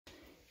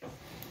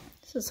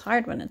This is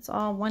hard when it's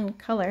all one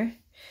color.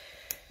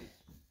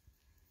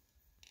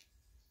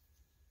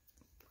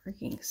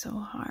 Working so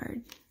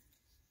hard.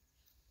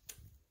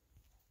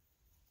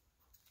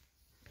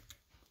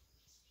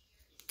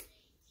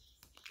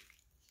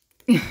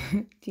 Do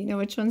you know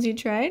which ones you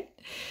tried?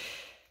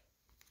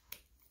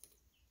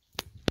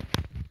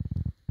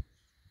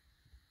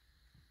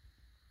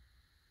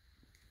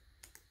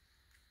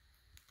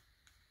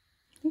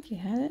 I think you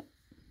had it.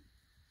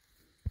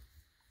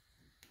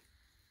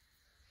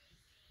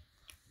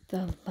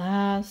 The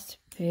last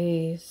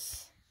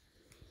piece.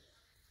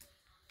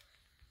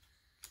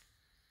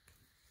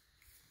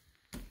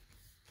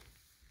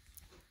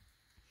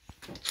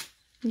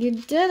 You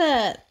did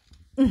it!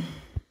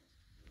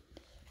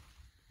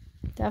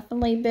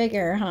 Definitely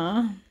bigger,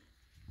 huh?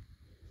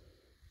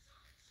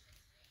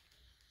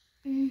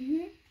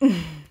 Mm-hmm.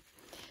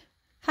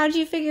 How'd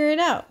you figure it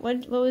out?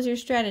 What was your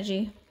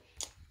strategy?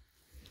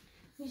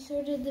 We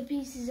sorted the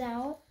pieces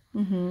out.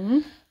 Mm-hmm.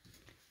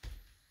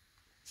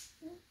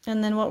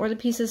 And then what were the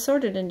pieces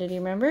sorted into? Do you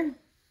remember?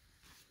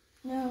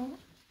 No.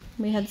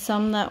 We had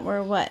some that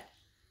were what?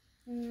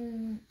 I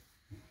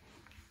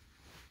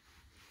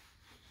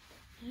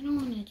don't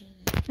want to do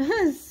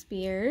that.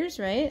 Spears,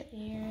 right?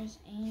 Spears,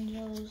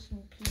 angels,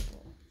 and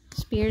people.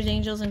 Spears,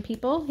 angels, and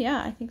people?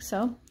 Yeah, I think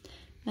so.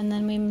 And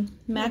then we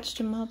matched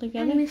them all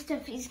together. And Mr.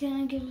 F's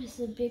going to give us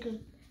a bigger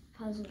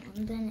puzzle.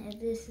 And then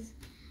this is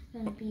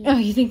going to be... Oh,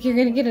 you think you're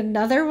going to get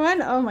another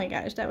one? Oh my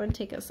gosh, that would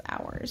take us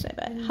hours, I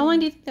bet. How long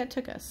do you think that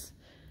took us?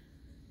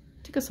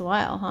 Took us a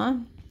while, huh?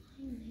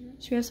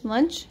 Should we have some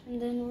lunch? And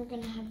then we're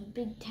going to have a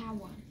big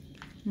tower.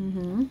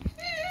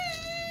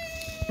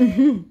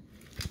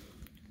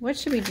 What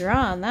should we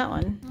draw on that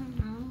one? I don't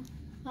know.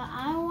 But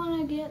I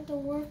want to get the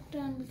work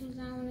done because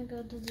I want to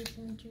go to the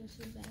center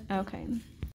so bad. Okay.